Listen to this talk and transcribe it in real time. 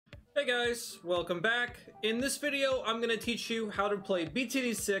Hey guys, welcome back. In this video, I'm going to teach you how to play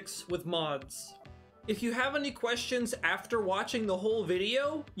BTD6 with mods. If you have any questions after watching the whole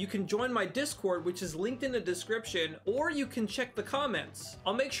video, you can join my Discord, which is linked in the description, or you can check the comments.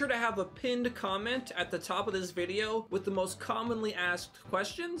 I'll make sure to have a pinned comment at the top of this video with the most commonly asked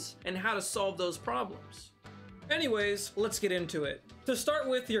questions and how to solve those problems. Anyways, let's get into it. To start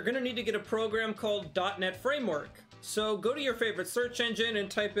with, you're going to need to get a program called .NET Framework. So go to your favorite search engine and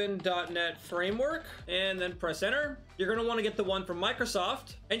type in .NET Framework and then press enter. You're going to want to get the one from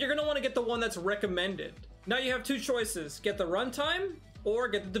Microsoft and you're going to want to get the one that's recommended. Now you have two choices, get the runtime or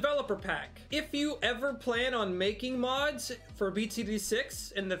get the developer pack. If you ever plan on making mods for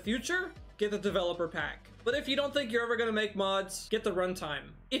BTD6 in the future, get the developer pack. But if you don't think you're ever going to make mods, get the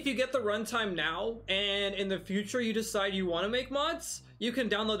runtime. If you get the runtime now and in the future you decide you want to make mods, you can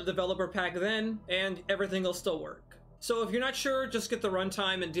download the developer pack then and everything will still work. So if you're not sure, just get the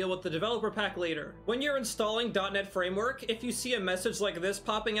runtime and deal with the developer pack later. When you're installing .NET Framework, if you see a message like this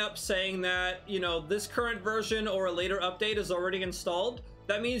popping up saying that, this current version or a later update is already installed,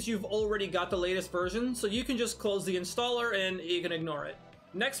 that means you've already got the latest version, so you can just close the installer and you can ignore it.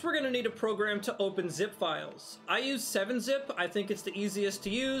 Next, we're going to need a program to open zip files. I use 7-zip. I think it's the easiest to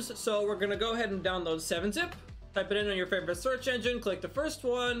use, so we're going to go ahead and download 7-zip. Type it in on your favorite search engine, click the first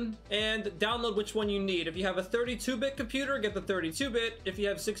one, and download which one you need. If you have a 32-bit computer, get the 32-bit. If you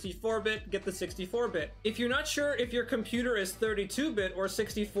have 64-bit, get the 64-bit. If you're not sure if your computer is 32-bit or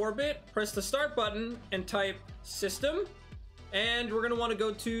 64-bit, press the start button and type system. And we're going to want to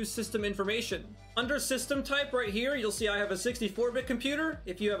go to system information. Under system type right here, you'll see I have a 64-bit computer.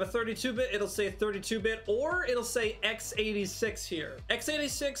 If you have a 32-bit, it'll say 32-bit or it'll say x86 here.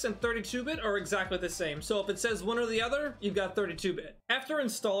 x86 and 32-bit are exactly the same. So if it says one or the other, you've got 32-bit. After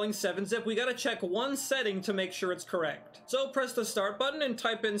installing 7-zip, we got to check one setting to make sure it's correct. So press the start button and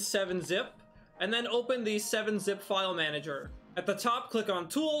type in 7-zip and then open the 7-zip file manager. At the top, click on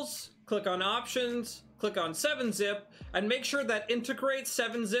tools, click on options, click on 7-zip, and make sure that integrate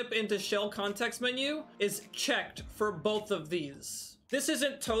 7-zip into shell context menu is checked for both of these. This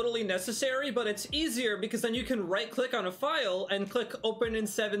isn't totally necessary, but it's easier because then you can right click on a file and click open in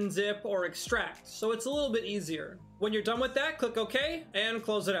 7-zip or extract. So it's a little bit easier. When you're done with that, click OK and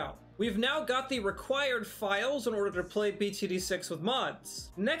close it out. We've now got the required files in order to play BTD6 with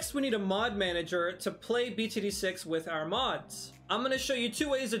mods. Next, we need a mod manager to play BTD6 with our mods. I'm going to show you two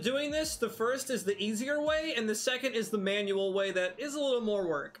ways of doing this. The first is the easier way, and the second is the manual way that is a little more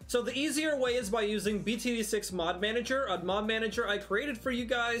work. So the easier way is by using BTD6 Mod Manager, a mod manager I created for you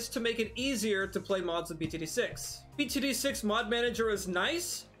guys to make it easier to play mods with BTD6. BTD6 Mod Manager is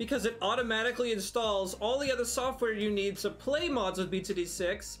nice because it automatically installs all the other software you need to play mods with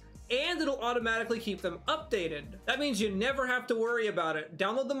BTD6, and it'll automatically keep them updated. That means you never have to worry about it.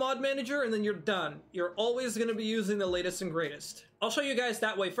 Download the mod manager and then you're done. You're always going to be using the latest and greatest. I'll show you guys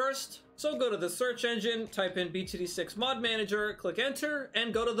that way first. So go to the search engine, type in BTD6 mod manager, click enter,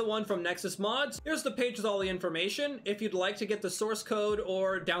 and go to the one from Nexus Mods. Here's the page with all the information. If you'd like to get the source code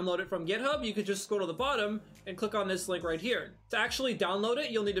or download it from GitHub, you could just go to the bottom and click on this link right here. To actually download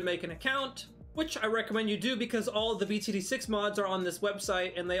it, you'll need to make an account, which I recommend you do because all of the BTD6 mods are on this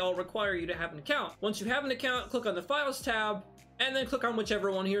website and they all require you to have an account. Once you have an account, click on the Files tab and then click on whichever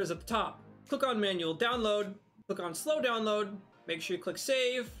one here is at the top. Click on Manual Download, click on Slow Download, make sure you click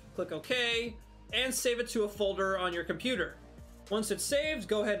Save, click OK, and save it to a folder on your computer. Once it's saved,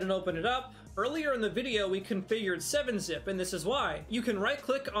 go ahead and open it up. Earlier in the video, we configured 7-zip, and this is why. You can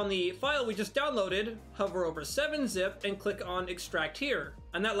right-click on the file we just downloaded, hover over 7-zip, and click on Extract here,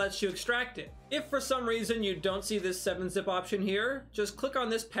 and that lets you extract it. If for some reason you don't see this 7-zip option here, just click on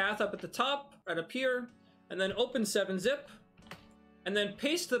this path up at the top, right up here, and then open 7-zip, and then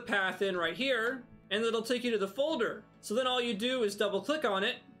paste the path in right here, and it'll take you to the folder. So then all you do is double-click on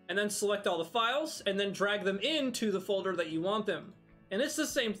it, and then select all the files, and then drag them into the folder that you want them. And it's the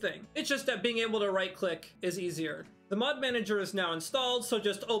same thing. It's just that being able to right-click is easier. The mod manager is now installed, so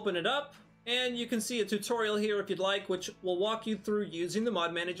just open it up, and you can see a tutorial here if you'd like, which will walk you through using the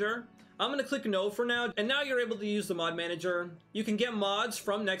mod manager. I'm going to click no for now, and now you're able to use the mod manager. You can get mods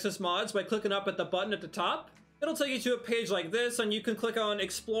from Nexus Mods by clicking up at the button at the top. It'll take you to a page like this, and you can click on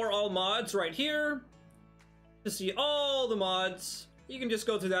Explore All Mods right here to see all the mods. You can just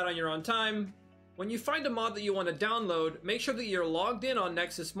go through that on your own time. When you find a mod that you want to download, make sure that you're logged in on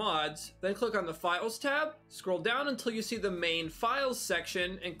Nexus Mods, then click on the Files tab, scroll down until you see the Main Files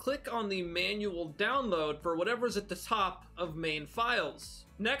section, and click on the Manual Download for whatever's at the top of Main Files.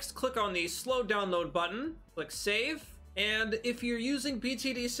 Next, click on the Slow Download button, click Save, and if you're using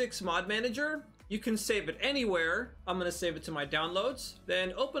BTD6 Mod Manager, You can save it anywhere. I'm going to save it to my downloads.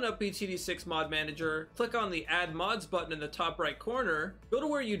 Then open up BTD6 Mod Manager, click on the Add Mods button in the top right corner, go to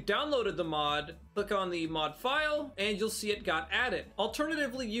where you downloaded the mod, click on the mod file, and you'll see it got added.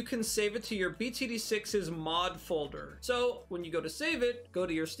 Alternatively, you can save it to your BTD6's mod folder. So when you go to save it, go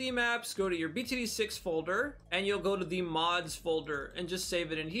to your Steam apps, go to your BTD6 folder, and you'll go to the mods folder and just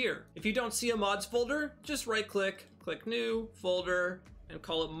save it in here. If you don't see a mods folder, just right click, click new, folder, and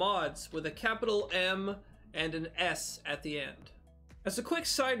call it mods with a capital M and an S at the end. As a quick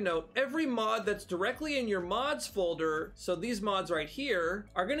side note, every mod that's directly in your mods folder, so these mods right here,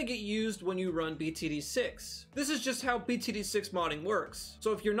 are going to get used when you run BTD6. This is just how BTD6 modding works.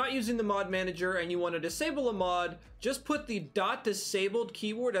 So if you're not using the mod manager and you want to disable a mod, just put the .disabled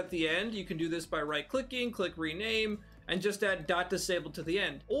keyword at the end. You can do this by right clicking, click rename, and just add .disabled to the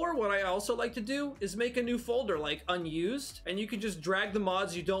end. Or what I also like to do is make a new folder like unused, and you can just drag the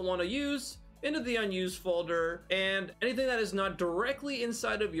mods you don't want to use into the unused folder, and anything that is not directly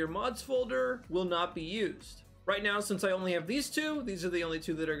inside of your mods folder will not be used. Right now, since I only have these two, these are the only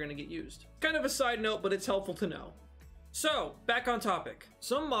two that are going to get used. Kind of a side note, but it's helpful to know. So, back on topic.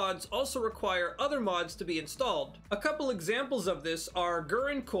 Some mods also require other mods to be installed. A couple examples of this are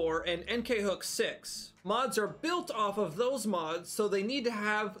Gurren Core and NKHook 6. Mods are built off of those mods, so they need to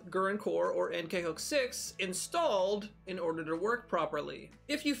have Gurren Core or NKHook 6 installed in order to work properly.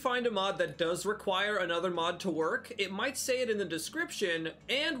 If you find a mod that does require another mod to work, it might say it in the description,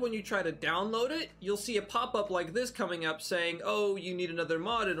 and when you try to download it, you'll see a pop-up like this coming up saying, oh, you need another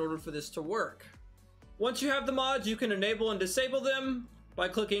mod in order for this to work. Once you have the mods, you can enable and disable them by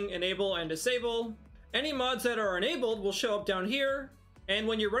clicking enable and disable. Any mods that are enabled will show up down here, and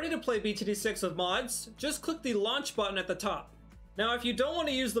when you're ready to play BTD6 with mods, just click the launch button at the top. Now, if you don't want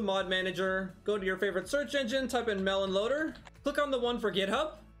to use the mod manager, go to your favorite search engine, type in Melonloader, click on the one for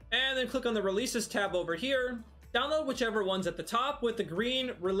GitHub, and then click on the releases tab over here. Download whichever one's at the top with the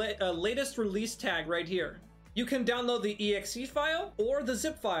green latest release tag right here. You can download the exe file or the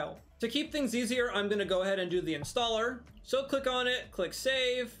zip file. To keep things easier, I'm going to go ahead and do the installer. So click on it, click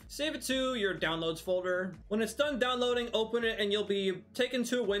save, save it to your downloads folder. When it's done downloading, open it and you'll be taken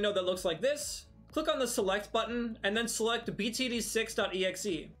to a window that looks like this. Click on the select button and then select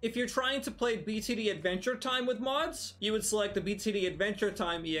btd6.exe. If you're trying to play BTD Adventure Time with mods, you would select the BTD Adventure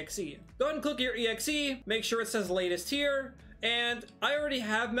Time exe. Go ahead and click your exe, make sure it says latest here. And I already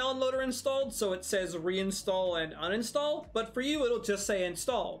have Melonloader installed, so it says reinstall and uninstall, but for you, it'll just say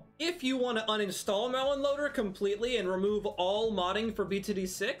install. If you want to uninstall Melonloader completely and remove all modding for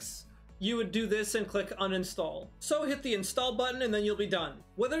BTD6, you would do this and click uninstall. So hit the install button and then you'll be done.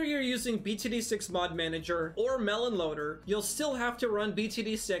 Whether you're using BTD6 Mod Manager or Melonloader, you'll still have to run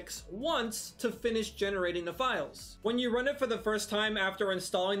BTD6 once to finish generating the files. When you run it for the first time after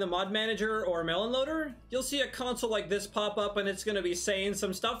installing the Mod Manager or Melonloader, you'll see a console like this pop up and it's going to be saying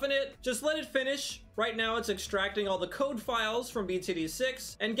some stuff in it. Just let it finish. Right now it's extracting all the code files from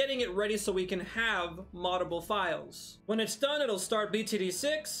BTD6 and getting it ready so we can have moddable files. When it's done, it'll start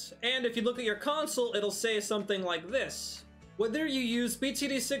BTD6, and if you look at your console, it'll say something like this. Whether you use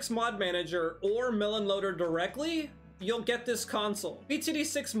BTD6 Mod Manager or Melonloader directly, you'll get this console.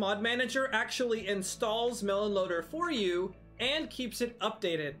 BTD6 Mod Manager actually installs Melonloader for you and keeps it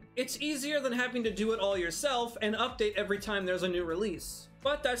updated. It's easier than having to do it all yourself and update every time there's a new release.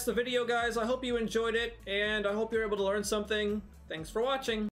 But that's the video, guys. I hope you enjoyed it, and I hope you're able to learn something. Thanks for watching.